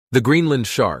The Greenland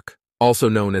shark, also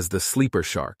known as the sleeper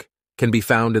shark, can be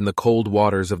found in the cold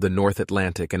waters of the North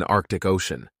Atlantic and Arctic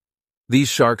Ocean. These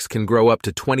sharks can grow up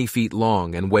to 20 feet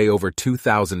long and weigh over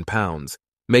 2,000 pounds,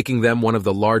 making them one of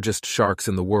the largest sharks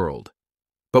in the world.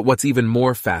 But what's even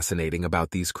more fascinating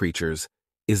about these creatures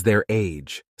is their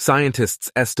age.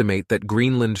 Scientists estimate that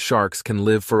Greenland sharks can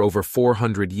live for over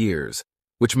 400 years,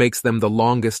 which makes them the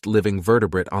longest living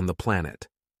vertebrate on the planet.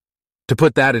 To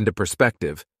put that into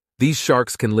perspective, these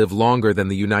sharks can live longer than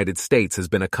the United States has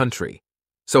been a country.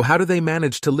 So how do they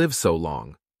manage to live so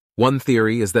long? One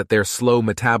theory is that their slow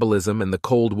metabolism and the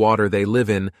cold water they live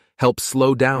in help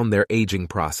slow down their aging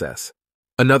process.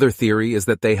 Another theory is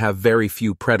that they have very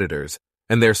few predators,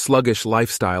 and their sluggish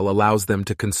lifestyle allows them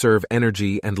to conserve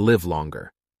energy and live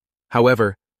longer.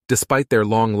 However, despite their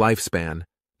long lifespan,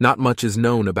 not much is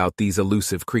known about these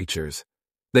elusive creatures.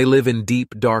 They live in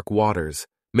deep, dark waters,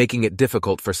 making it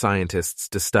difficult for scientists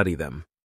to study them.